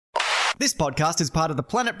This podcast is part of the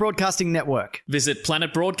Planet Broadcasting Network. Visit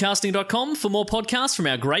planetbroadcasting.com for more podcasts from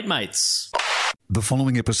our great mates. The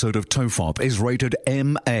following episode of TOFOP is rated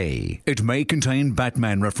MA. It may contain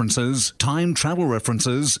Batman references, time travel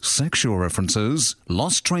references, sexual references,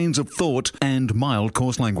 lost trains of thought, and mild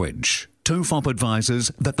coarse language. TOFOP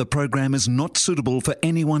advises that the program is not suitable for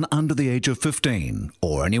anyone under the age of 15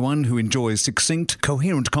 or anyone who enjoys succinct,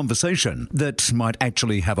 coherent conversation that might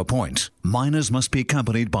actually have a point. Minors must be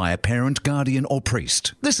accompanied by a parent, guardian, or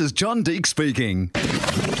priest. This is John Deek speaking.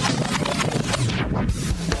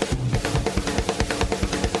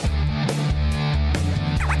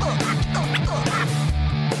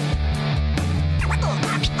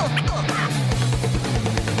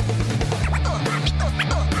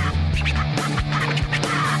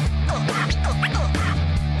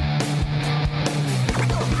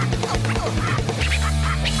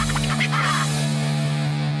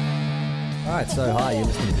 So hi, you're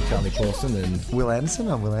listening to Charlie Clausen and Will Anderson.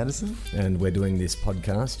 I'm Will Anderson. And we're doing this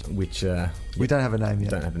podcast, which we don't have a name yet.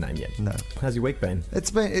 Don't have a name yet. No. How's your week been?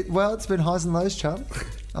 It's been highs and lows, Charlie.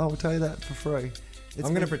 I will tell you that for free.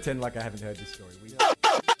 I'm going to pretend like I haven't heard this story.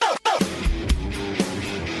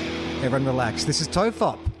 Everyone relax. This is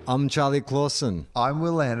TOFOP. I'm Charlie Clausen. I'm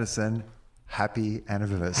Will Anderson. Happy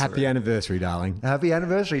anniversary. Happy anniversary, darling. Happy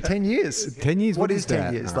anniversary. 10 years. 10 years? What is 10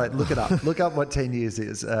 that? years? Like, look it up. Look up what 10 years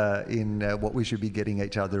is in what we should be getting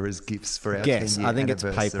each other as gifts for our 10-year anniversary. I think it's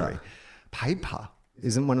paper. Paper?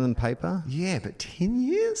 Isn't one of them paper? Yeah, but 10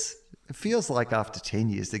 years? It feels like after 10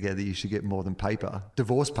 years together, you should get more than paper.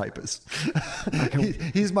 Divorce papers.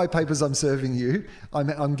 Here's my papers I'm serving you.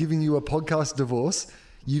 I'm giving you a podcast divorce.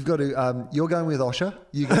 You've got to. You're going with Osher.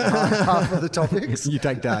 You get half of the topics. You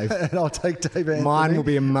take Dave, and I'll take Dave Anthony. Mine will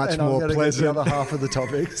be a much more pleasant. Get the other half of the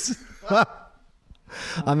topics.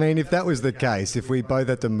 I mean, if that was the case, if we both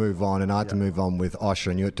had to move on, and I had to move on with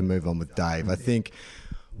Osher, and you had to move on with Dave, I think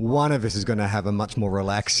one of us is going to have a much more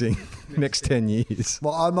relaxing next 10 years.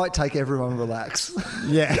 Well, I might take everyone relax.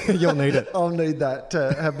 Yeah, you'll need it. I'll need that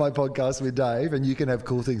to have my podcast with Dave, and you can have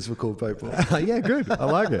cool things for cool people. Yeah, good. I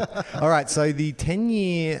like it. All right, so the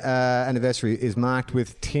 10-year anniversary is marked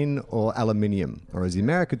with tin or aluminium, or as the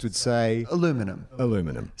Americans would say... Aluminum.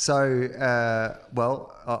 Aluminum. So,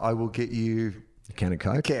 I will get you... A can of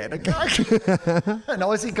Coke? A can of Coke. An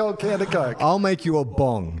Aussie cold can of Coke. I'll make you a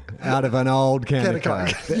bong out of an old can of Coke.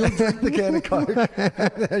 You'll drink the can of Coke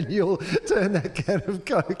and then you'll turn that can of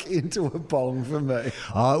Coke into a bong for me. It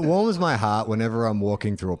warms my heart whenever I'm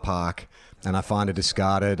walking through a park and I find a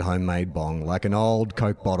discarded homemade bong, like an old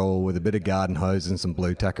Coke bottle with a bit of garden hose and some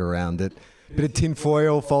blue tack around it. Bit of tin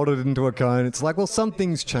foil folded into a cone. It's like, well, some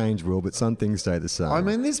things change, Will, but some things stay the same. I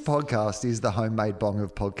mean, this podcast is the homemade bong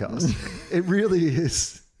of podcasts. It really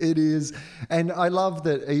is. It is. And I love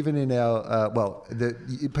that even in our,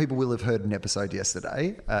 people will have heard an episode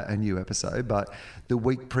yesterday, a new episode, but the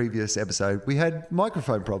week previous episode, we had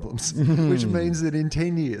microphone problems, which means that in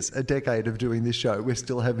 10 years, a decade of doing this show, we're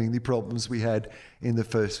still having the problems we had in the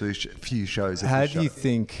first few shows of How the show. do you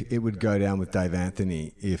think it would go down with Dave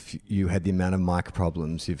Anthony if you had the amount of mic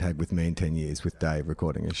problems you've had with me in 10 years with Dave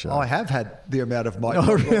recording a show? I have had the amount of mic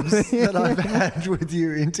problems that I've had with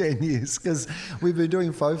you in 10 years because we've been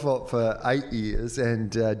doing FOFOP for 8 years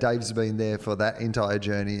and Dave's been there for that entire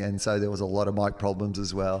journey, and so there was a lot of mic problems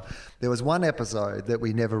as well. There was one episode that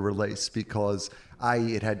we never released because A,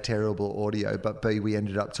 it had terrible audio, but B, we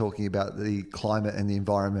ended up talking about the climate and the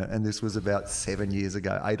environment, and this was about 7 years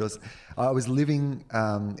ago. I was living,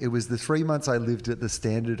 it was the 3 months I lived at the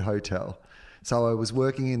Standard Hotel. So I was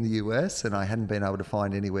working in the US and I hadn't been able to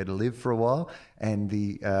find anywhere to live for a while, and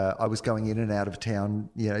I was going in and out of town,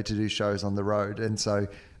 to do shows on the road, and so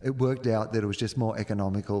it worked out that it was just more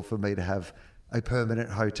economical for me to have a permanent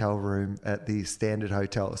hotel room at the Standard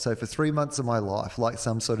Hotel. So for 3 months of my life, like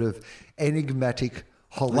some sort of enigmatic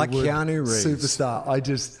Hollywood like Keanu Reeves. Superstar.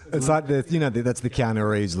 It's like that's the Keanu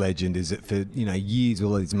Reeves legend, is that for years,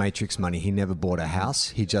 all his Matrix money, he never bought a house.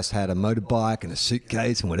 He just had a motorbike and a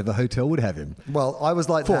suitcase and whatever hotel would have him. Well, I was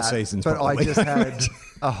like 4 seasons, but probably. I just had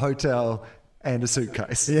a hotel and a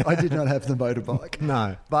suitcase. Yeah. I did not have the motorbike.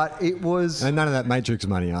 No. But it was... And none of that Matrix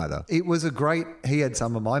money either. It was a great... He had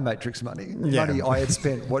some of my Matrix money. Yeah. Money I had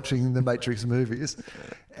spent watching the Matrix movies.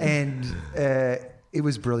 And it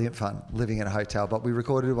was brilliant fun living in a hotel. But we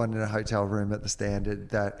recorded one in a hotel room at the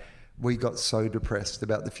Standard that we got so depressed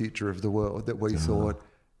about the future of the world that we thought...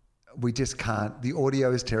 we just can't. The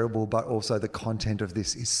audio is terrible, but also the content of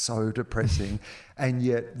this is so depressing. And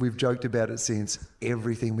yet we've joked about it since.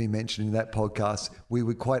 Everything we mentioned in that podcast, we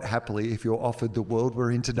would quite happily, if you're offered the world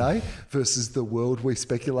we're in today versus the world we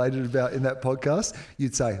speculated about in that podcast,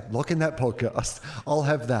 you'd say, lock in that podcast. I'll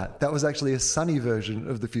have that. That was actually a sunny version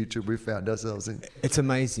of the future we found ourselves in. It's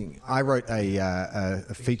amazing. I wrote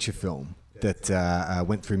a feature film that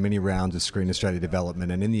went through many rounds of Screen Australia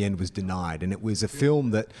development and in the end was denied. And it was a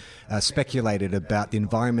film that speculated about the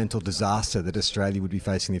environmental disaster that Australia would be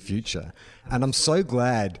facing in the future. And I'm so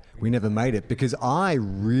glad we never made it, because I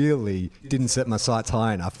really didn't set my sights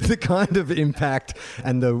high enough. The kind of impact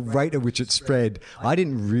and the rate at which it spread, I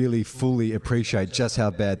didn't really fully appreciate just how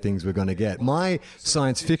bad things were going to get. My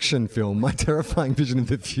science fiction film, my terrifying vision of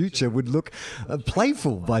the future, would look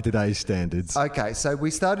playful by today's standards. Okay, so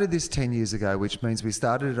we started this 10 years ago, which means we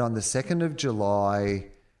started it on the 2nd of July...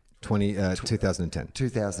 2010.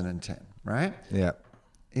 2010, right? Yeah.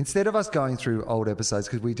 Instead of us going through old episodes,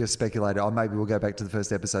 because we just speculated, maybe we'll go back to the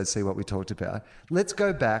first episode, see what we talked about. Let's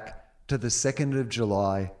go back to the 2nd of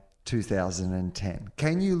July, 2010.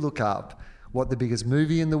 Can you look up what the biggest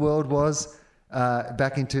movie in the world was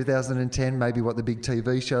back in 2010? Maybe what the big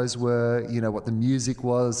TV shows were, what the music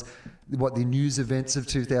was, what the news events of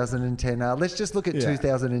 2010 are. Let's just look at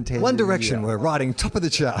 2010. One Direction were riding top of the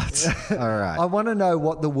charts. All right. I want to know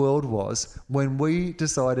what the world was when we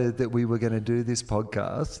decided that we were going to do this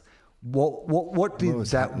podcast. What did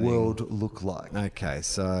that world look like? Okay,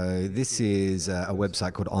 so this is a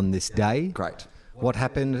website called On This Day. Great. What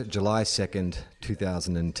happened July 2nd,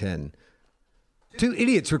 2010? Two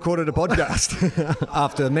idiots recorded a podcast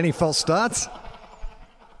after many false starts.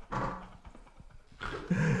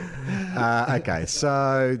 Okay,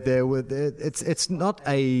 so it's not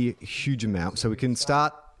a huge amount, so we can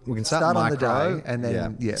start Start on the micro day and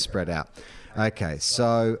then spread out. Okay,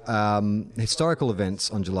 so historical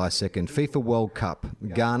events on July 2nd. FIFA World Cup.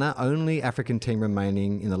 Ghana, only African team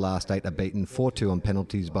remaining in the last 8, are beaten 4-2 on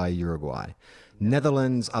penalties by Uruguay.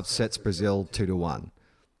 Netherlands upsets Brazil 2-1.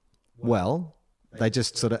 Well, they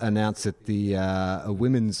just sort of announced that the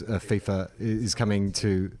women's FIFA is coming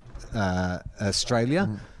to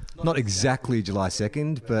Australia. Not exactly July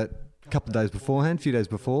 2nd, but a couple of days beforehand, a few days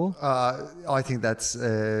before. I think that's,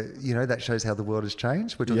 that shows how the world has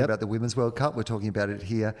changed. We're talking about the Women's World Cup. We're talking about it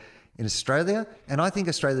here in Australia. And I think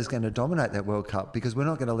Australia's going to dominate that World Cup, because we're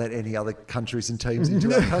not going to let any other countries and teams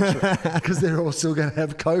into our country, because they're all still going to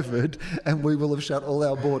have COVID and we will have shut all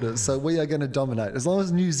our borders. So we are going to dominate. As long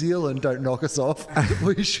as New Zealand don't knock us off,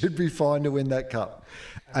 we should be fine to win that cup.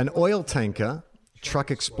 An oil tanker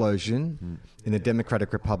truck explosion in the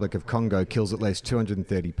Democratic Republic of Congo kills at least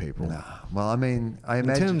 230 people. Well, I mean, I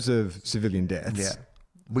imagine... In terms of civilian deaths. Yeah.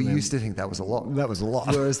 We used to think that was a lot. That was a lot.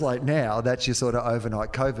 Whereas like now, that's your sort of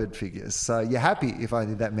overnight COVID figures. So you're happy if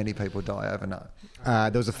only that many people die overnight.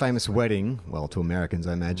 There was a famous wedding, well, to Americans,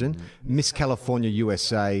 I imagine. Miss California,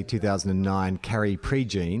 USA, 2009, Carrie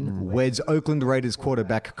Prejean weds Oakland Raiders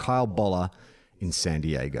quarterback Kyle Boller in San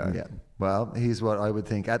Diego. Yeah. Well, here's what I would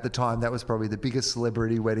think. At the time, that was probably the biggest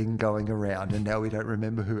celebrity wedding going around, and now we don't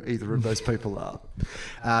remember who either of those people are.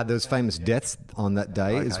 There was famous deaths on that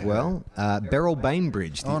day as well. Beryl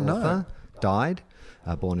Bainbridge, the author, died,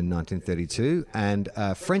 born in 1932, and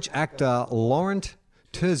French actor Laurent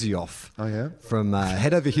Terzioff from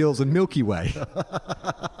Head Over Heels and Milky Way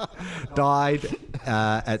died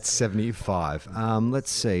at 75.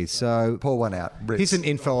 Let's see. So pour one out. Ritz. Here's some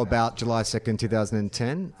info about July 2nd,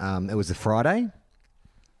 2010. It was a Friday.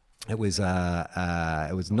 It was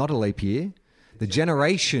not a leap year. The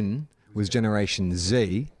generation was Generation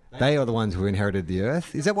Z. They are the ones who inherited the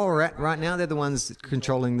Earth. Is that what we're at right now? They're the ones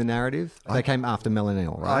controlling the narrative? They came after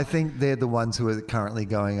millennial, right? I think they're the ones who are currently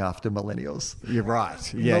going after millennials. You're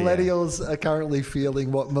right. Yeah, millennials are currently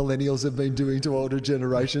feeling what millennials have been doing to older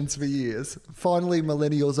generations for years. Finally,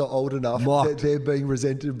 millennials are old enough that they're being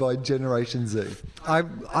resented by Generation Z.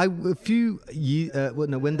 A few years...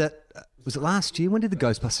 when that... Was it last year? When did the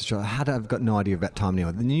Ghostbusters trailer? I've got no idea of that time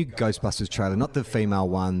now. The new Ghostbusters trailer, not the female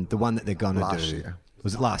one, the one that they're going to do. Last year.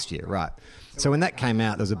 Was it last year? Right. So when that came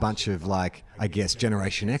out, there was a bunch of,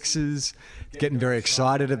 Generation X's getting very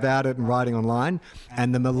excited about it and writing online.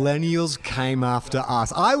 And the millennials came after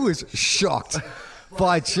us. I was shocked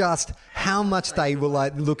by just how much they were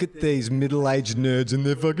look at these middle-aged nerds and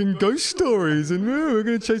their fucking ghost stories, and we're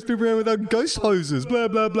going to chase people around with our ghost hoses, blah,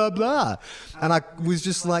 blah, blah, blah. And I was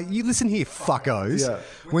just like, you listen here, fuckos. Yeah.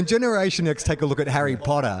 When Generation X take a look at Harry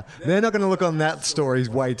Potter, they're not going to look on that story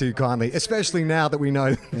way too kindly, especially now that we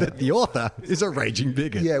know that the author is a raging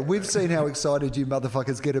bigot. Yeah, we've seen how excited you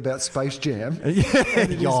motherfuckers get about Space Jam. Yeah.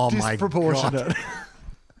 Oh, my disproportionate. God.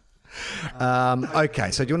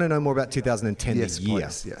 Okay, so do you want to know more about 2010? Yes, the year?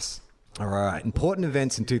 please. Yes. All right. Important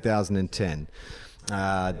events in 2010.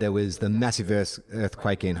 There was the massive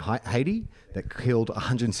earthquake in Haiti that killed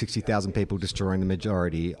 160,000 people, destroying the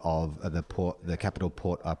majority of the capital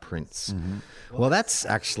Port-au-Prince. Well, that's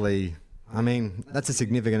actually, that's a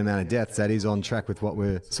significant amount of deaths. That is on track with what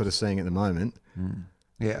we're sort of seeing at the moment.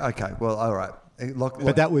 Yeah. Okay. Well, all right.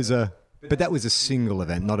 But that was a single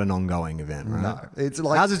event, not an ongoing event, right? No, it's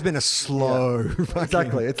like ours has been a slow. fucking-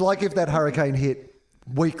 Exactly. It's like if that hurricane hit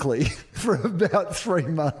weekly for about 3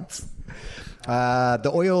 months.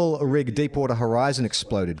 The oil rig Deepwater Horizon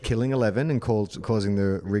exploded, killing 11 and causing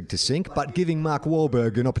the rig to sink, but giving Mark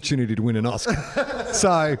Wahlberg an opportunity to win an Oscar.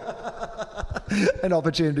 So, An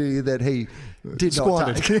opportunity that he did not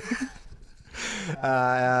squandered. take.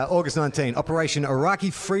 August 19, Operation Iraqi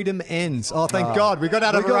Freedom ends. Oh, thank God. We got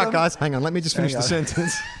out of We got Iraq, them. guys. Hang on, let me just finish the Hang on.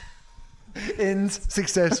 sentence. Ends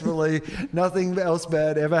successfully. Nothing else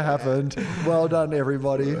bad ever happened. Well done,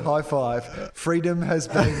 everybody. High five. Freedom has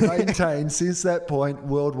been maintained since that point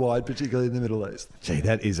worldwide, particularly in the Middle East. Gee,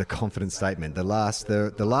 that is a confident statement. The last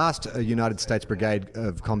United States Brigade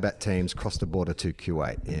of combat teams crossed the border to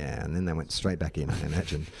Kuwait. Yeah, and then they went straight back in, I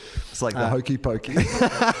imagine. It's like the hokey pokey.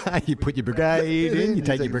 You put your brigade in, you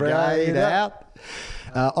take your brigade out.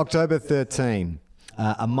 October 13.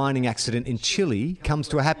 A mining accident in Chile comes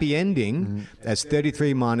to a happy ending as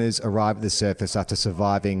 33 miners arrive at the surface after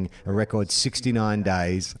surviving a record 69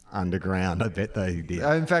 days underground. I bet they did.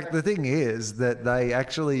 In fact, the thing is that they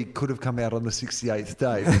actually could have come out on the 68th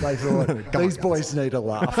day. But they thought, these boys need a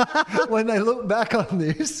laugh. When they look back on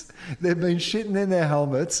this, they've been shitting in their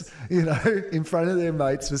helmets, in front of their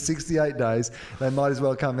mates for 68 days. They might as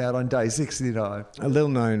well come out on day 69. A little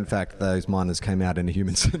known fact, those miners came out in a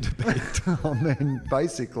human centipede. I mean,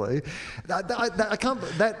 basically, I can't.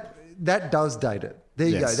 That does date it. There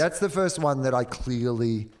you Yes. go. That's the first one that I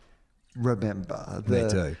clearly remember. Me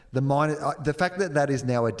too. The fact that is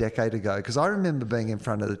now a decade ago, because I remember being in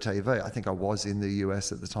front of the TV. I think I was in the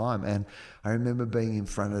US at the time, and I remember being in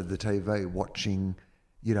front of the TV watching,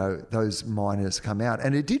 those miners come out,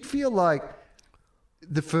 and it did feel like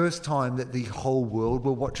the first time that the whole world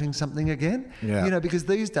were watching something again. Yeah. Because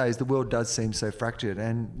these days the world does seem so fractured,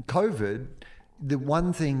 and COVID, the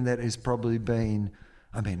one thing that has probably been,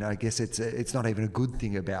 I guess it's not even a good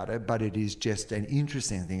thing about it, but it is just an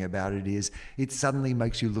interesting thing about it is it suddenly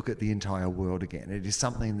makes you look at the entire world again. It is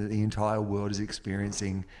something that the entire world is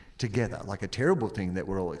experiencing together, like a terrible thing that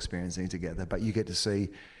we're all experiencing together, but you get to see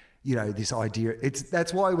this idea.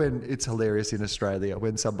 That's why when it's hilarious in Australia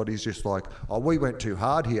when somebody's just like, oh, we went too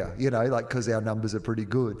hard here, because our numbers are pretty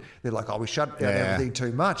good. They're like, oh, we shut down everything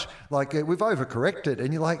too much. Like we've overcorrected.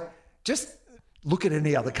 And you're like, just look at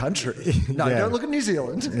any other country. No, don't look at New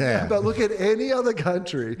Zealand, but look at any other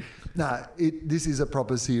country. No, this is a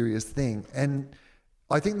proper serious thing. And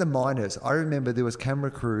I think the miners, I remember there was camera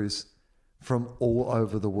crews from all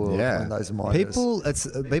over the world on those miners.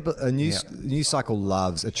 A news cycle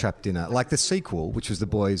loves a trapped dinner, like the sequel, which was The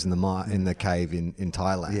Boys in the Cave in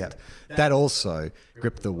Thailand. Yeah. That also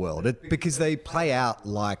gripped the world because they play out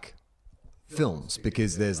like films,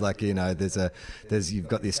 because there's you've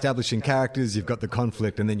got the establishing characters, you've got the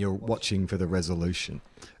conflict, and then you're watching for the resolution.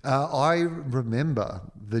 I remember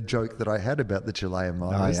the joke that I had about the Chilean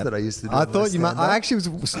miners that I used to do. I thought you might. I actually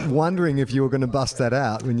was wondering if you were going to bust that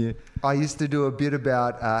out when you. I used to do a bit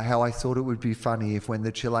about how I thought it would be funny if when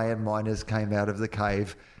the Chilean miners came out of the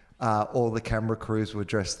cave, all the camera crews were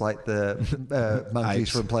dressed like the monkeys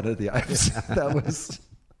Apes. from Planet of the Apes. That was.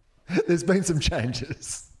 There's been some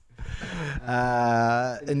changes.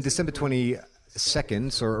 In December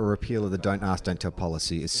 22nd, saw a repeal of the Don't Ask, Don't Tell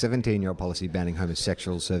policy, a 17-year-old policy banning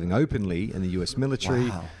homosexuals serving openly in the US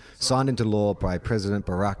military, signed into law by President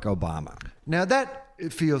Barack Obama. Now that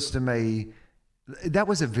feels to me, that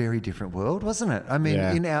was a very different world, wasn't it? I mean,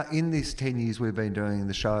 in this 10 years we've been doing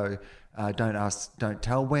the show, Don't Ask, Don't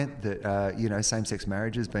Tell went that same-sex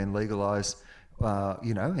marriage has been legalised.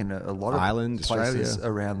 In a lot of Ireland, places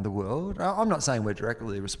Australia. around the world. I'm not saying we're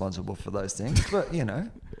directly responsible for those things, but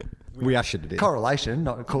We ushered it in. correlation,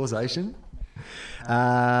 not causation.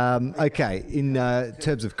 Okay, in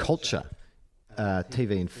terms of culture,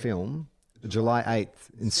 TV and film, July 8th,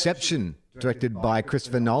 Inception, directed by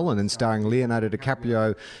Christopher Nolan and starring Leonardo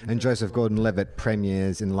DiCaprio and Joseph Gordon-Levitt,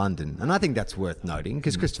 premieres in London. And I think that's worth noting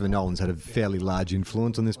because Christopher Nolan's had a fairly large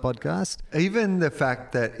influence on this podcast. Even the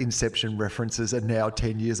fact that Inception references are now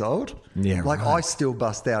 10 years old. Yeah, like right. I still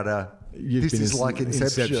bust out this is like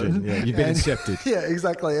Inception. Yeah, you've been And- incepted. Yeah,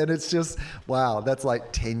 exactly. And it's just, wow, that's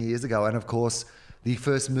like 10 years ago. And of course, the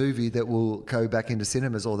first movie that will go back into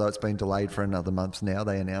cinemas, although it's been delayed for another month now.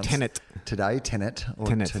 They announced Tenet. today. Tenet.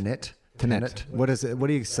 Tenet. What is it? What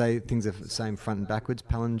do you say? Things are same front and backwards.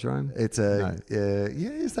 Palindrome. It's a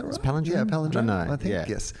is that right? It's palindrome? Yeah, palindrome. No, I think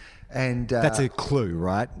yes. And that's a clue,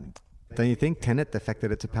 right? Don't you think, Tenet, the fact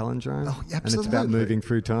that it's a palindrome? Oh, absolutely. And it's about moving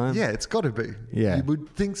through time? Yeah, it's got to be. Yeah. You would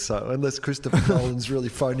think so, unless Christopher Nolan's really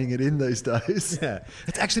phoning it in these days. Yeah.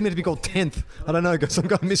 It's actually meant to be called 10th. I don't know, some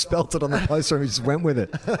guy misspelled it on the poster and he just went with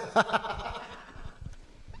it.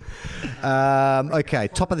 Okay,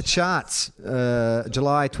 top of the charts,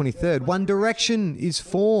 July 23rd. One Direction is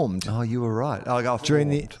formed. Oh, you were right. During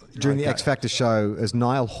the X Factor show, as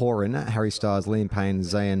Niall Horan, Harry Styles, Liam Payne,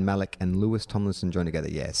 Zayn Malik, and Lewis Tomlinson joined together.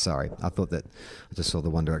 Yeah, sorry. I thought that I just saw the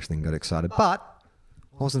One Direction thing and got excited. But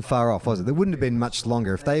I wasn't far off, was it? There wouldn't have been much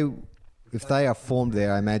longer. If they are formed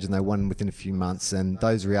there, I imagine they won within a few months, and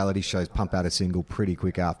those reality shows pump out a single pretty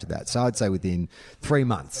quick after that. So I'd say within 3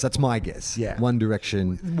 months. That's my guess. Yeah. One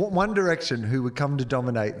Direction. One Direction, who would come to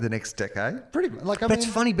dominate the next decade. Pretty like. That's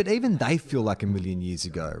funny, but even they feel like a million years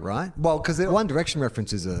ago, right? Well, because One Direction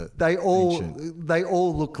references are they all ancient.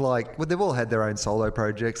 look like, well, they've all had their own solo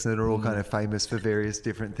projects and they're all kind of famous for various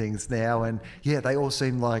different things now. And yeah, they all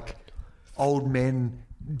seem like old men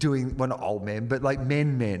doing, well, not old men, but like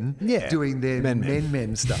men doing their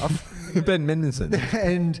men stuff. Ben Mendelsohn.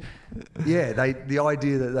 And yeah, the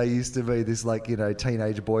idea that they used to be this like,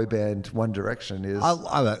 teenage boy band One Direction is...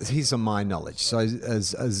 Here's on my knowledge. So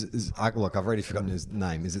look, I've already forgotten his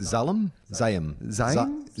name. Is it Zayn? Zayn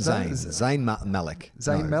Malik.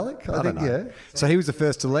 Zayn Malik? I think, yeah. So he was the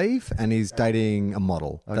first to leave and he's dating a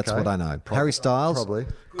model. Okay. That's what I know. Harry Styles. Probably.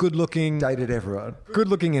 Good looking. Dated everyone. Good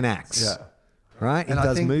looking in acts. Yeah. Right? And he does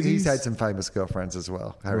I think movies. he's had some famous girlfriends as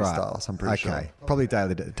well. Harry Styles, I'm pretty sure. Okay. Probably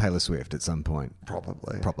Taylor Swift at some point.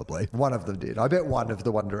 Probably. One of them did. I bet one of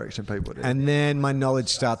the One Direction people did. And then my knowledge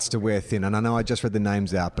starts to wear thin. And I know I just read the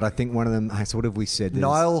names out, but I think one of them, so what have we said?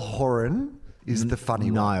 Niall Horan is the funny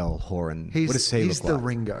one. Niall Horan. What does he look like? He's the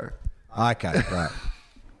Ringo. Okay, right.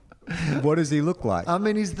 What does he look like? I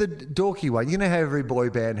mean, he's the dorky one. You know how every boy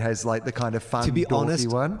band has like the kind of fun, to be dorky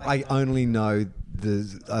honest, one? I only know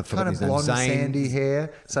kind of blonde, sandy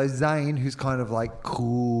hair. So Zayn, who's kind of like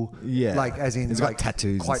cool, like as in he's like got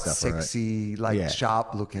tattoos, quite and stuff, sexy, right? like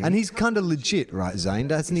sharp looking, and he's kind of legit, right? Zayn,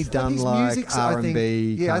 hasn't he done like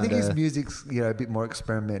R&B? Yeah, I think his music's a bit more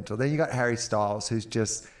experimental. Then you got Harry Styles,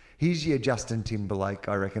 he's your Justin Timberlake,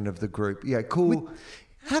 I reckon, of the group. Yeah, cool.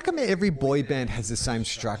 How come every boy band has the same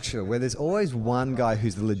structure where there's always one guy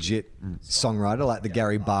who's the legit songwriter, like the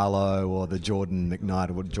Gary Barlow or the Jordan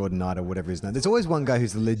Knight or whatever his name? There's always one guy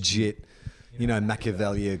who's the legit,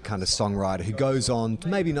 Machiavelli kind of songwriter who goes on to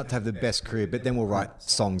maybe not to have the best career, but then will write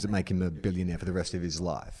songs that make him a billionaire for the rest of his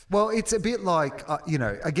life. Well, it's a bit like,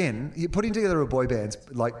 again, you're putting together a boy band's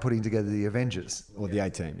like putting together the Avengers. Or the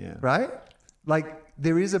A-Team, yeah. Right? Like,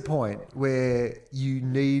 there is a point where you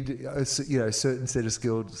need a certain set of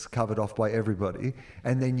skills covered off by everybody,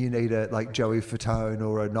 and then you need a like Joey Fatone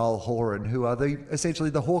or a Niall Horan, who are essentially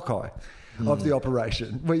the Hawkeye of the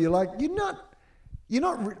operation. Where you're like, you're not.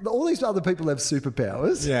 All these other people have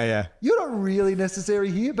superpowers. Yeah. You're not really necessary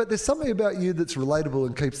here, but there's something about you that's relatable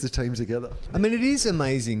and keeps the team together. I mean, it is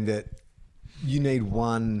amazing that you need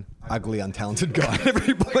one ugly, untalented guy in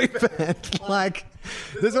every boy band. Like,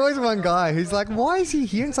 there's always one guy who's like, why is he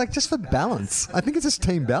here? It's like, just for balance. I think it's just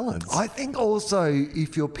team balance. I think also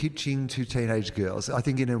if you're pitching to teenage girls, I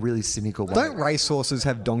think in a really cynical way. Don't racehorses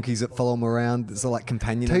have donkeys that follow them around? It's like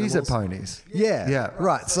companion teaser animals? ponies. Yeah.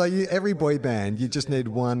 Right. So every boy band, you just need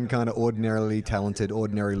one kind of ordinarily talented,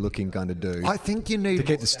 ordinary looking kind of dude. I think you need to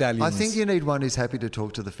keep the stallions. I think you need one who's happy to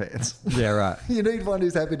talk to the fans. Yeah, right. You need one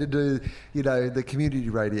who's happy to do, the community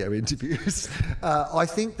radio interviews. I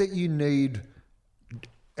think that you need,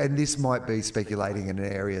 and this might be speculating in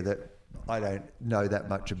an area that I don't know that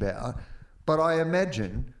much about, but I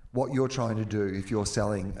imagine what you're trying to do if you're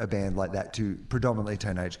selling a band like that to predominantly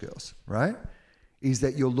teenage girls, right, is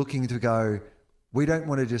that you're looking to go, we don't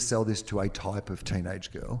want to just sell this to a type of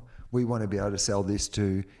teenage girl. We want to be able to sell this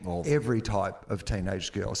to every type of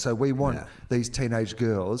teenage girl. So we want these teenage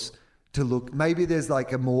girls to look, maybe there's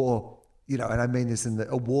like a more, and I mean this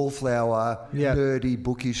a wallflower, nerdy,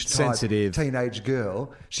 bookish type sensitive teenage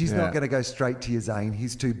girl. She's not going to go straight to your Zayn.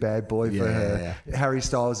 He's too bad boy for her. Yeah. Harry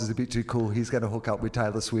Styles is a bit too cool. He's going to hook up with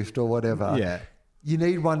Taylor Swift or whatever. Yeah. You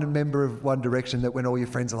need one member of One Direction that when all your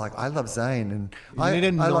friends are like, I love Zayn. And you need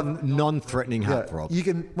a non-threatening heartthrob. You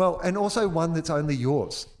can, and also one that's only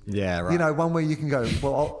yours. Yeah, right. One where you can go,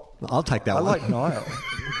 I'll take that one. I like Niall.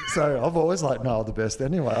 So I've always liked Niall the best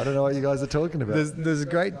anyway. I don't know what you guys are talking about. There's a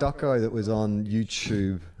great doco that was on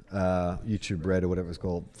YouTube YouTube Red or whatever it was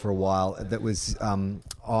called for a while. That was on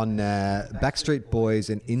Backstreet Boys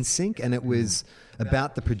and NSYNC, and it was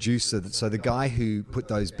about the producer. So the guy who put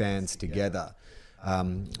those bands together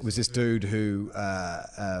was this dude who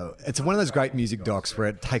it's one of those great music docs where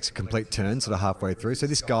it takes a complete turn sort of halfway through. So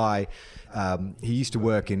this guy, he used to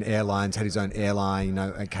work in airlines, had his own airline,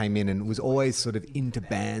 and came in and was always sort of into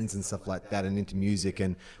bands and stuff like that and into music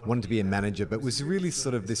and wanted to be a manager, but was really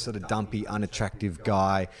sort of this sort of dumpy, unattractive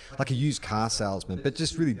guy, like a used car salesman, but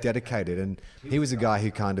just really dedicated. And he was a guy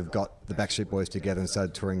who kind of got the Backstreet Boys together and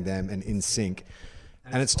started touring them and NSYNC.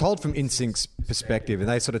 And it's told from NSYNC's perspective, and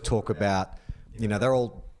they sort of talk about, they're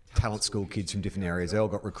all talent school kids from different areas. They all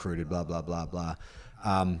got recruited, blah, blah, blah, blah.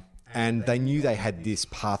 And they knew they had this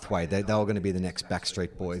pathway. They were going to be the next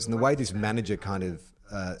Backstreet Boys. And the way this manager kind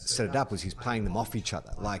of set it up was he's playing them off each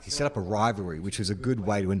other. Like, he set up a rivalry, which was a good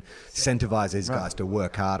way to incentivize these guys to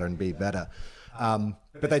work harder and be better.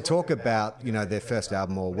 But they talk about, their first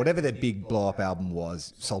album or whatever their big blow-up album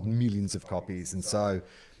was, sold millions of copies. And so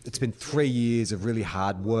it's been 3 years of really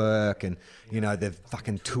hard work, and they've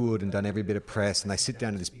fucking toured and done every bit of press, and they sit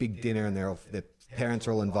down to this big dinner, and their parents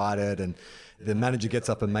are all invited, and the manager gets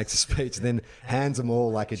up and makes a speech, and then hands them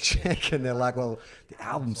all like a check, and they're like, well, the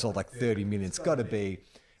album sold like 30 million. It's got to be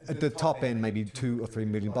at the top end, maybe 2 or 3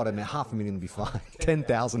 million. Bottom end, $500,000 would be fine.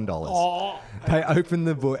 $10,000. Oh. They open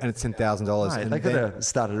the book, and it's $10,000. Mate, they could have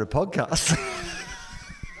started a podcast.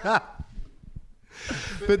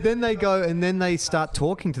 But then they go and then they start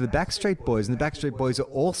talking to the Backstreet Boys, and the Backstreet Boys are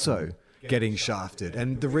also getting shafted.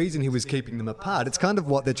 And the reason he was keeping them apart, it's kind of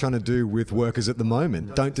what they're trying to do with workers at the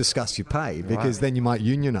moment. Don't discuss your pay, because then you might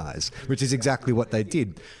unionize, which is exactly what they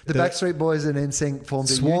did. The Backstreet Boys and NSYNC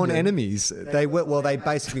formed a sworn union. enemies. They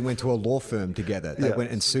basically went to a law firm together. They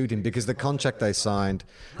went and sued him because the contract they signed,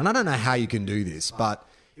 and I don't know how you can do this, but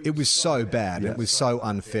it was so bad, it was so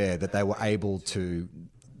unfair that they were able to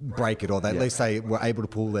break it, or at least they were able to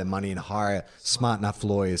pull their money and hire smart enough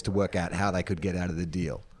lawyers to work out how they could get out of the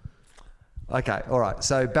deal. Okay, all right.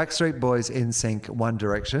 So Backstreet Boys, NSYNC, One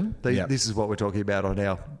Direction. This is what we're talking about on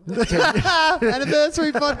our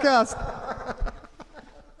anniversary podcast.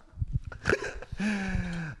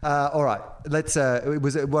 All right. Let's.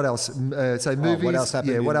 What else? So movies. What else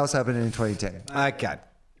happened? What else happened in 2010? Okay.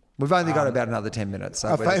 We've only got about another 10 minutes.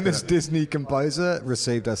 So A famous Disney composer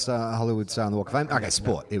received a Hollywood Star on the Walk of Fame. Okay,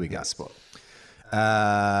 sport. Here we go. Sport.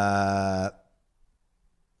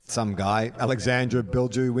 Some guy, Alexandra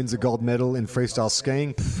Belju, wins a gold medal in freestyle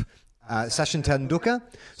skiing. Sachin Tendulkar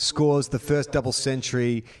scores the first double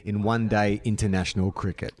century in one-day international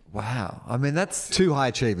cricket. Wow. I mean, that's... 2 high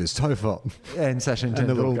achievers, Tofop. And Sachin Tendulkar. And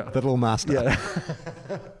the little master. Yeah.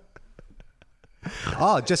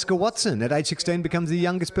 Jessica Watson, at age 16, becomes the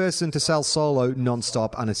youngest person to sail solo,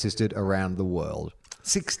 non-stop, unassisted around the world.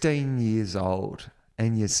 16 years old,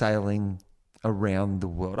 and you're sailing around the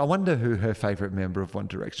world. I wonder who her favourite member of One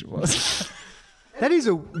Direction was. That is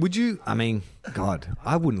God,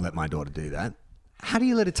 I wouldn't let my daughter do that. How do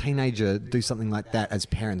you let a teenager do something like that as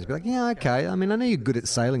parents? Be like, yeah, okay. I mean, I know you're good at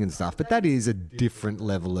sailing and stuff, but that is a different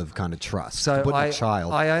level of kind of trust. So to put in a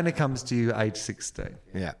child. Iona comes to you age 16.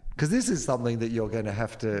 Yeah. Because this is something that you're going to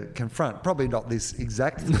have to confront. Probably not this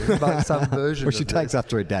exact thing, but some version Well, she of takes this.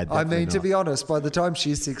 after her dad. I mean, to not. be honest, by the time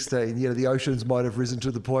she's 16, the oceans might have risen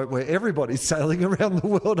to the point where everybody's sailing around the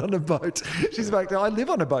world on a boat. She's like, I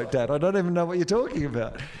live on a boat, Dad. I don't even know what you're talking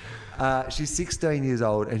about. She's 16 years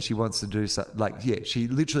old, and she wants to do she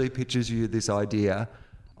literally pitches you this idea.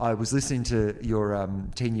 I was listening to your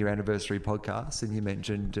 10-year anniversary podcast, and you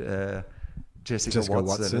mentioned Jessica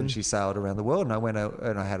Watson, and she sailed around the world, and I went out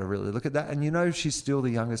and I had a really look at that, and she's still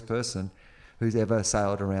the youngest person who's ever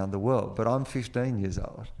sailed around the world, but I'm 15 years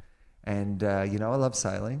old, and I love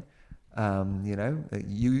sailing.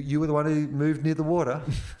 You were the one who moved near the water.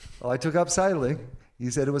 I took up sailing. You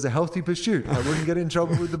said it was a healthy pursuit. I wouldn't get in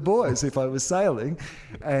trouble with the boys if I was sailing,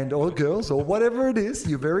 or girls, or whatever it is.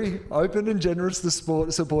 You're very open and generous,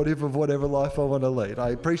 supportive of whatever life I want to lead. I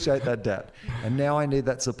appreciate that, Dad. And now I need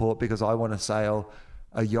that support because I want to sail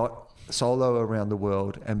a yacht solo around the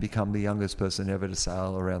world and become the youngest person ever to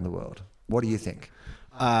sail around the world. What do you think?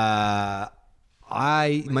 My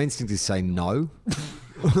instinct is to say no.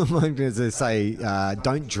 My instinct is to say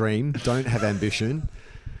don't dream, don't have ambition.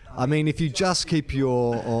 I mean, if you just keep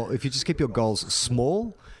your goals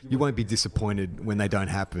small, you won't be disappointed when they don't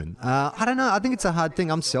happen. I don't know. I think it's a hard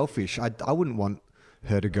thing. I'm selfish. I wouldn't want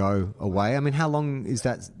her to go away. I mean, how long does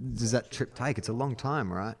that trip take? It's a long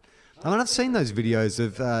time, right? I mean, I've seen those videos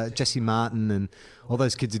of Jesse Martin and all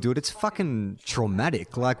those kids who do it. It's fucking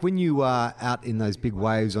traumatic. Like when you are out in those big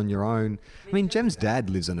waves on your own. I mean, Jem's dad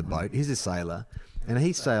lives on a boat. He's a sailor. And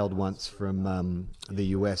he sailed once from the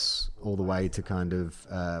US all the way to kind of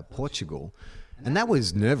Portugal. And that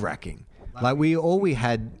was nerve-wracking. Like all we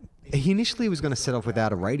had, he initially was going to set off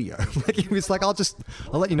without a radio. Like he was like, I'll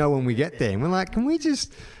let you know when we get there. And we're like, can we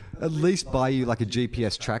just at least buy you like a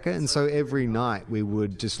GPS tracker? And so every night we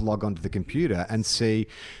would just log onto the computer and see.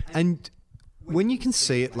 And when you can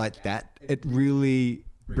see it like that, it really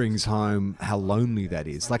brings home how lonely that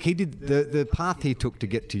is. Like he did the path he took to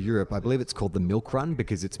get to Europe, I believe it's called the Milk Run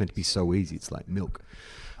because it's meant to be so easy. It's like milk.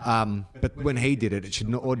 But when he did it, it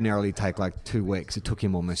should ordinarily take like 2 weeks. It took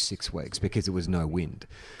him almost 6 weeks because there was no wind.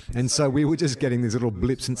 And so we were just getting these little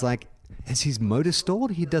blips. And it's like, has his motor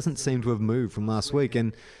stalled? He doesn't seem to have moved from last week.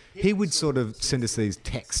 And he would sort of send us these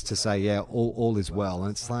texts to say, yeah, all is well.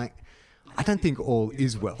 And it's like, I don't think all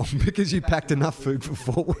is well because you packed enough food for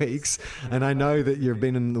 4 weeks. And I know that you've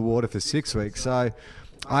been in the water for 6 weeks. So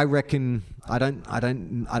I reckon, I don't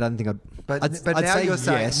think I'd... But I'd now say you're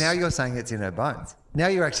saying yes. now you're saying it's in her bones. Now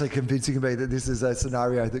you're actually convincing me that this is a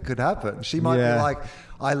scenario that could happen. She might be like,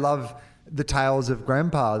 I love the tales of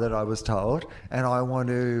Grandpa that I was told, and I want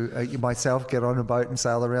to myself get on a boat and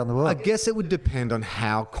sail around the world. I guess it would depend on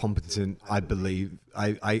how competent I believe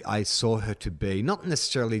I saw her to be. Not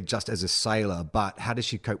necessarily just as a sailor, but how does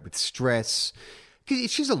she cope with stress? Because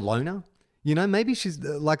she's a loner. You know, maybe she's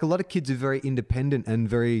like a lot of kids are very independent and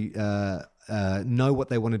very know what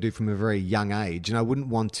they want to do from a very young age. And I wouldn't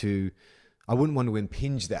want to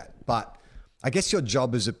impinge that. But I guess your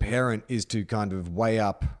job as a parent is to kind of weigh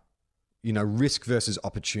up, you know, risk versus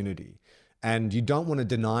opportunity. And you don't want to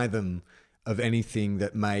deny them of anything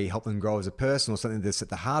that may help them grow as a person or something to set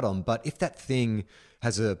the heart on. But if that thing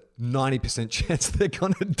has a 90% chance they're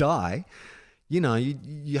going to die, you know,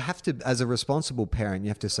 you have to, as a responsible parent, you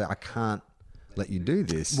have to say, I can't let you do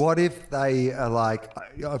this. What if they are like,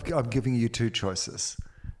 I'm giving you two choices.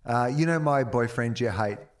 You know my boyfriend you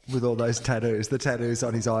hate with all those tattoos, the tattoos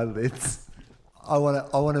on his eyelids. I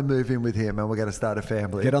want to move in with him and we're going to start a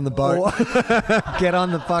family. Get on the boat. Get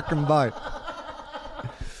on the fucking boat.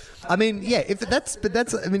 I mean, yeah,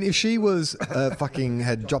 if she was fucking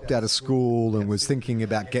had dropped out of school and was thinking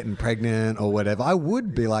about getting pregnant or whatever, I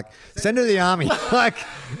would be like, send her to the army. Like,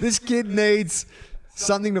 this kid needs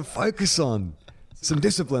something to focus on, some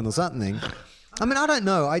discipline or something. I mean, I don't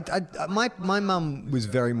know. My mum was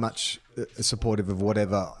very much supportive of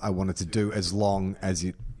whatever I wanted to do as long as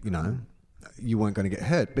you know, you weren't going to get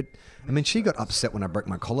hurt. But I mean, she got upset when I broke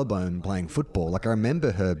my collarbone playing football. Like, I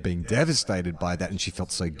remember her being devastated by that, and she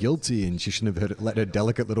felt so guilty, and she shouldn't have let her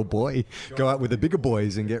delicate little boy go out with the bigger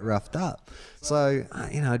boys and get roughed up. So,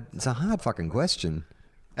 you know, it's a hard fucking question.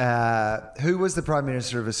 Who was the Prime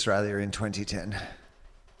Minister of Australia in 2010? It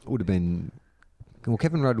would have been... Well,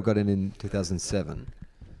 Kevin Rudd got in 2007.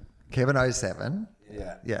 Kevin 07.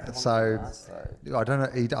 Yeah. So I don't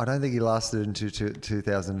know. I don't think he lasted into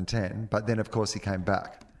 2010. But then, of course, he came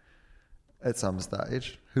back at some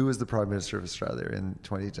stage. Who was the Prime Minister of Australia in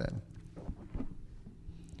 2010?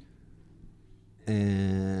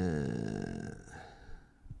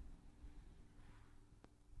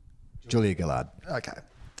 Julia Gillard. Okay.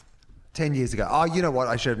 10 years ago. Oh, you know what?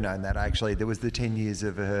 I should have known that, actually. There was the 10 years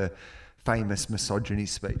of her famous misogyny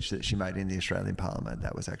speech that she made in the Australian Parliament.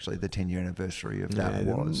 That was actually the 10-year anniversary of that.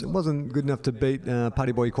 It wasn't good enough to beat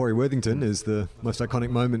Party Boy Corey Worthington as the most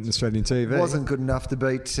iconic moment in Australian TV. It wasn't good enough to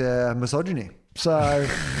beat misogyny. So,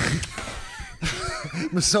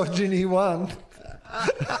 misogyny won.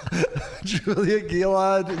 Julia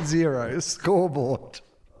Gillard 0. Scoreboard.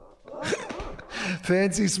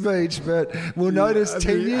 Fancy speech, but we'll notice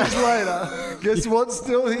 10 years later, guess what's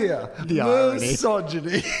still here? The irony.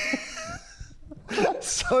 Misogyny.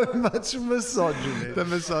 So much misogyny. The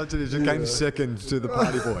misogynist who came second to the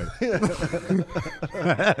Party Boy.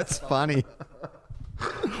 That's funny.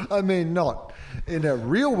 I mean, not in a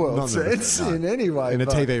real world sense in any way. In a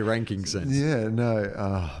TV ranking sense. Yeah, no.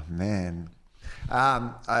 Oh, man.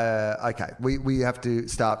 Okay, we have to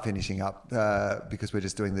start finishing up because we're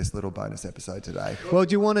just doing this little bonus episode today. Well,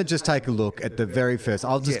 do you want to just take a look at the very first?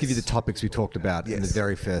 I'll just give you the topics we talked about in the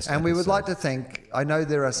very first And episode. we would like to thank, I know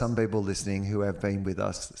there are some people listening who have been with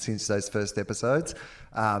us since those first episodes.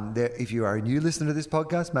 If you are a new listener to this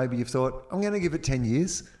podcast, maybe you've thought, I'm going to give it 10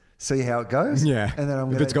 years. See how it goes. Yeah. And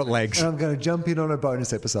then if it's got legs. And I'm going to jump in on a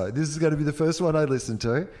bonus episode. This is going to be the first one I listen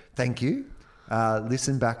to. Thank you.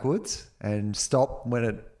 Listen backwards and stop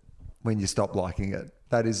when you stop liking it.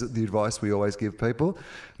 That is the advice we always give people.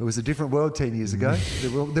 It was a different world 10 years ago.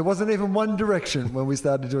 There wasn't even one direction when we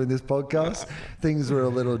started doing this podcast. Things were a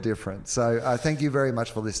little different. So thank you very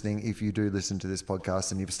much for listening. If you do listen to this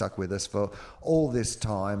podcast and you've stuck with us for all this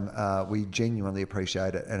time, we genuinely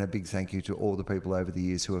appreciate it. And a big thank you to all the people over the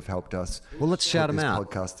years who have helped us. Well, let's shout put them this out.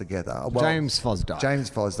 Podcast together. James Fosdyke. James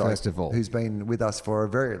Fosdyke, first of all, who's been with us for a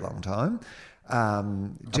very long time.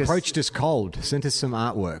 Approached us cold, sent us some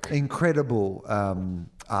artwork. Incredible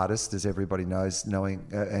artist, as everybody knows,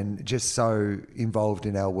 and just so involved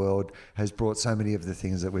in our world, has brought so many of the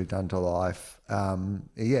things that we've done to life.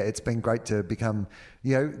 It's been great to become,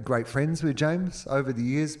 great friends with James over the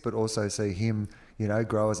years, but also see him,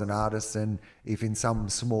 grow as an artist. And if in some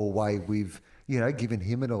small way we've, given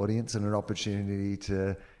him an audience and an opportunity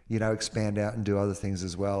to, expand out and do other things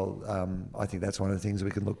as well. I think that's one of the things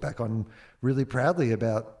we can look back on really proudly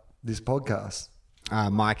about this podcast.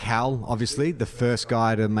 Mike Howell, obviously, the first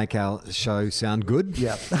guy to make our show sound good.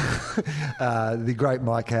 Yeah. The great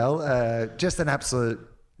Mike Howell. Just an absolute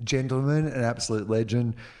gentleman, an absolute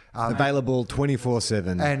legend. Available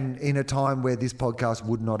 24/7. And in a time where this podcast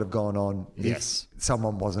would not have gone on Yes. if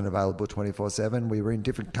someone wasn't available 24/7. We were in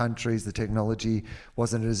different countries. The technology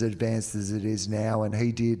wasn't as advanced as it is now. And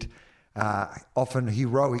he did often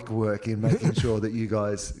heroic work in making sure that you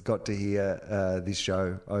guys got to hear this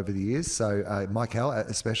show over the years. So Mike Howell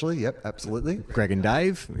especially, yep, absolutely. Greg and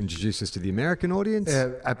Dave introduced us to the American audience.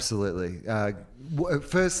 Absolutely.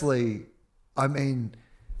 Firstly,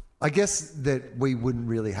 I guess that we wouldn't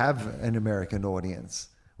really have an American audience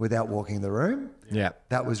without Walking the Room. Yeah.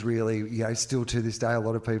 That was really, still to this day, a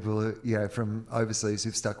lot of people, from overseas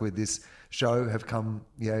who've stuck with this show have come,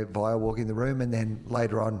 via Walking the Room. And then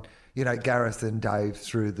later on, Gareth and Dave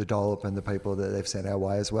through the Dollop and the people that they've sent our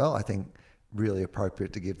way as well. I think really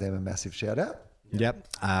appropriate to give them a massive shout out. Yep.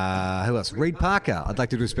 Who else? Reed Parker. I'd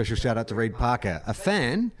like to do a special shout out to Reed Parker, a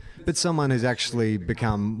fan, but someone who's actually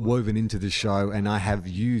become woven into the show, and I have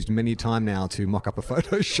used many times now to mock up a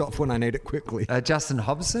Photoshop when I need it quickly. Justin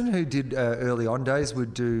Hobson, who did early on days,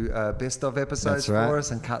 would do best of episodes for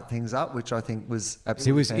us and cut things up, which I think was absolutely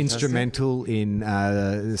He was fantastic. instrumental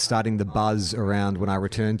in starting the buzz around when I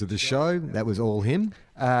returned to the show. That was all him.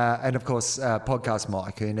 And of course, Podcast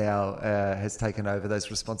Mike, who now has taken over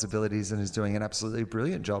those responsibilities and is doing an absolutely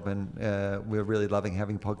brilliant job. And we're really loving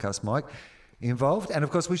having Podcast Mike involved. And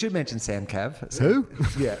of course, we should mention Sam Cav. Who?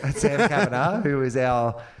 Yeah, Sam Kavanagh, who is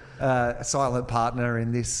our silent partner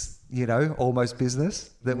in this, almost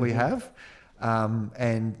business that we have.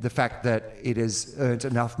 And the fact that it has earned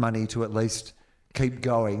enough money to at least keep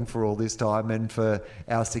going for all this time, and for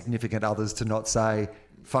our significant others to not say,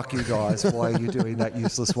 fuck you guys, why are you doing that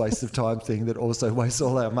useless waste of time thing that also wastes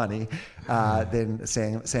all our money? Then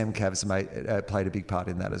Sam Cav's played a big part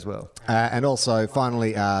in that as well. And also,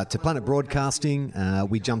 finally, to Planet Broadcasting,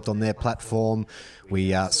 we jumped on their platform.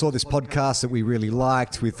 We saw this podcast that we really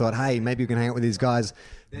liked. We thought, hey, maybe we can hang out with these guys.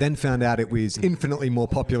 Then found out it was infinitely more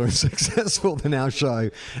popular and successful than our show,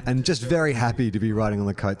 and just very happy to be riding on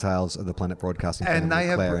the coattails of the Planet Broadcasting family. And they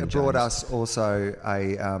have Claire and brought James. us also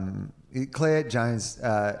Claire, James,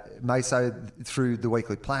 Meso through the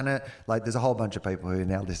Weekly Planet. There's a whole bunch of people who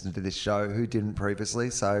now listen to this show who didn't previously.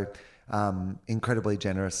 So incredibly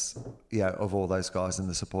generous, of all those guys and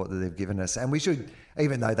the support that they've given us. And we should,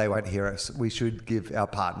 even though they won't hear us, we should give our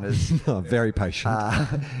partners very patient,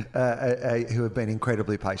 who have been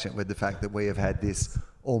incredibly patient with the fact that we have had this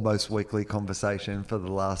almost weekly conversation for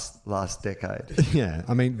the last decade. Yeah,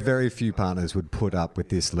 very few partners would put up with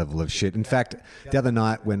this level of shit. In fact, the other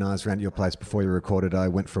night when I was around at your place before you recorded, I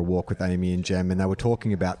went for a walk with Amy and Jem, and they were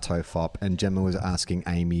talking about TOEFOP, and Gemma was asking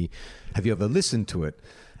Amy, have you ever listened to it?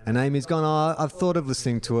 And Amy's gone, I've thought of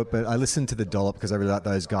listening to it, but I listened to the Dollop because I really like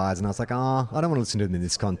those guys. And I was like, I don't want to listen to them in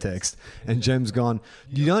this context. And Jem's gone,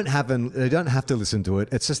 they don't have to listen to it.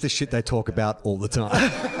 It's just the shit they talk about all the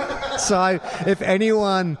time. So if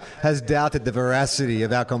anyone has doubted the veracity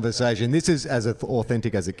of our conversation, this is as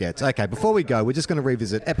authentic as it gets. Okay, before we go, we're just going to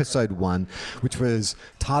revisit episode 1, which was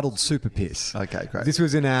titled Super Piss. Okay, great. This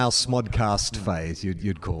was in our Smodcast phase,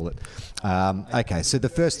 you'd call it. Okay, so the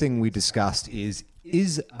first thing we discussed is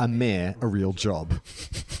a mayor a real job?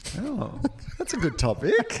 Oh, that's a good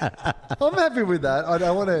topic. I'm happy with that. I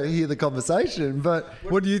don't want to hear the conversation, but...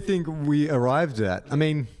 What do you think we arrived at?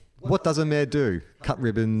 What does a mayor do? Cut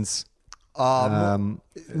ribbons?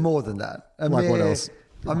 More than that. What else?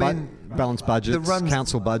 Balance budgets,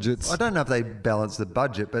 council budgets. I don't know if they balance the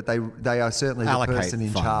budget, but they are certainly the Allocate person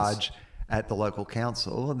in funds. charge at the local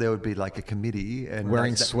council, there would be like a committee and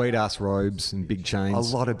Wearing sweet ass robes and big chains.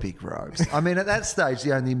 a lot of big robes. I mean, at that stage,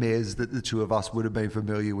 the only mayors that the two of us would have been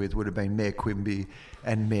familiar with would have been Mayor Quimby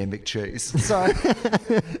and Mayor McCheese. So,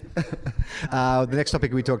 The next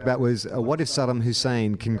topic we talked about was what if Saddam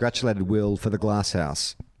Hussein congratulated Will for the glass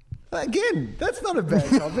house? again, that's not a bad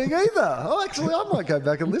topic either. Oh, actually, I might go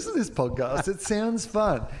back and listen to this podcast. It sounds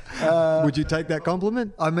fun. Would you take that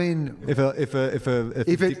compliment? I mean, If a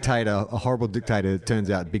dictator, a horrible dictator, turns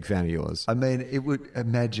out a big fan of yours. I mean, it would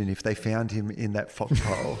imagine if they found him in that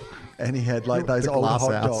foxhole and he had like those The old Glass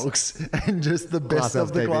hot House. dogs and just the best Glass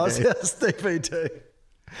of the House Glass DVD. House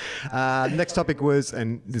DVD. Next topic was,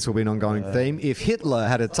 and this will be an ongoing theme, if Hitler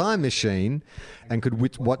had a time machine and could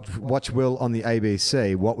watch Will on the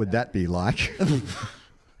ABC, what would that be like?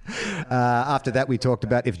 After that, we talked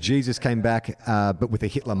about if Jesus came back but with a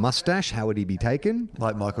Hitler mustache, how would he be taken?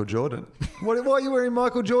 Like Michael Jordan. Why are you wearing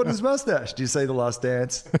Michael Jordan's mustache? Do you see The Last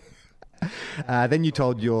Dance? Then you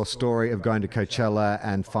told your story of going to Coachella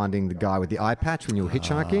and finding the guy with the eye patch when you were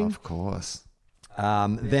hitchhiking. Of course.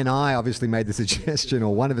 Then I obviously made the suggestion,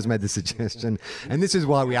 or one of us made the suggestion, and this is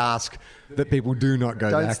why we ask that people do not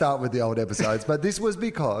go Don't back. start with the old episodes, but this was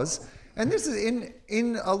because, and this is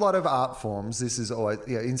in a lot of art forms. This is always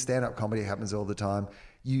in stand-up comedy, it happens all the time.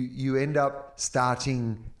 You end up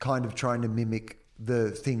starting kind of trying to mimic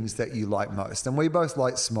the things that you like most, and we both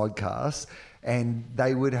like Smodcasts, and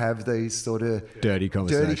they would have these sort of Dirty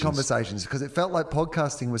conversations because it felt like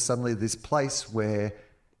podcasting was suddenly this place where,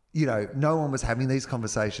 you know, no one was having these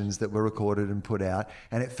conversations that were recorded and put out.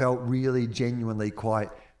 And it felt really genuinely quite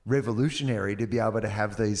revolutionary to be able to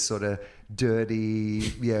have these sort of dirty,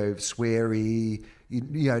 sweary,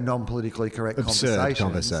 non-politically correct Absurd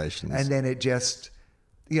conversations. And then it just,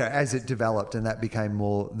 as it developed and that became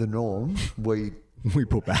more the norm, we We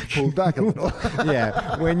pull back. pulled back a little.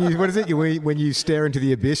 Yeah. When you stare into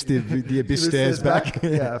the abyss, the abyss stares back.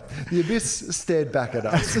 Yeah. The abyss stared back at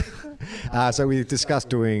us. So we discussed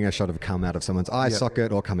doing a shot of cum out of someone's eye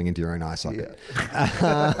socket or coming into your own eye socket.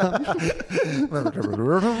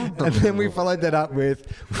 And then we followed that up with,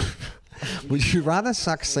 would you rather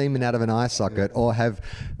suck semen out of an eye socket or have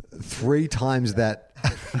 3 times that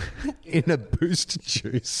in a Boost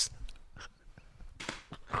juice?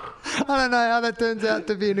 I don't know how that turns out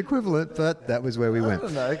to be an equivalent, but that was where we went. I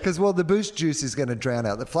don't know, because the Boost juice is going to drown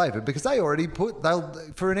out the flavour because they already they'll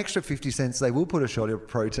for an extra 50 cents they will put a shot of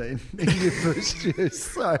protein in your Boost juice.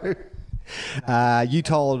 So You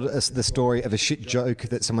told us the story of a shit joke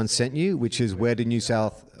that someone sent you, which is where do New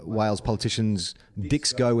South Wales politicians'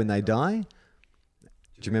 dicks go when they die?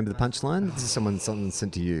 Do you remember the punchline? This is something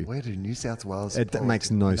sent to you. where do New South Wales? It makes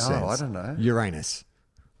no sense. No, I don't know. Uranus.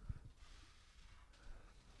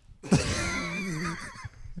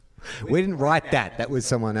 We didn't write that. That was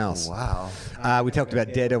someone else. Wow. We talked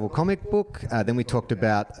about Daredevil comic book. Then we talked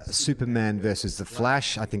about Superman versus the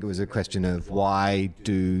Flash. I think it was a question of why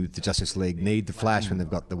do the Justice League need the Flash when they've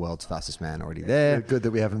got the world's fastest man already there? Good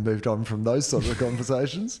that we haven't moved on from those sort of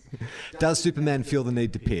conversations. Does Superman feel the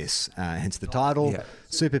need to piss? Hence the title, Yeah.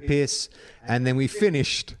 Super Piss. And then we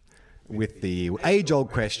finished with the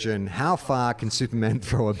age-old question, how far can Superman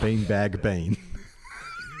throw a beanbag bean?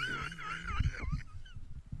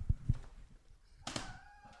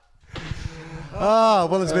 Oh,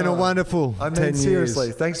 well, it's been a wonderful 10 years.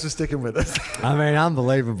 Seriously, thanks for sticking with us. I mean,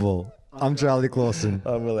 unbelievable. I'm Charlie Clausen.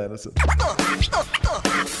 I'm Will Anderson.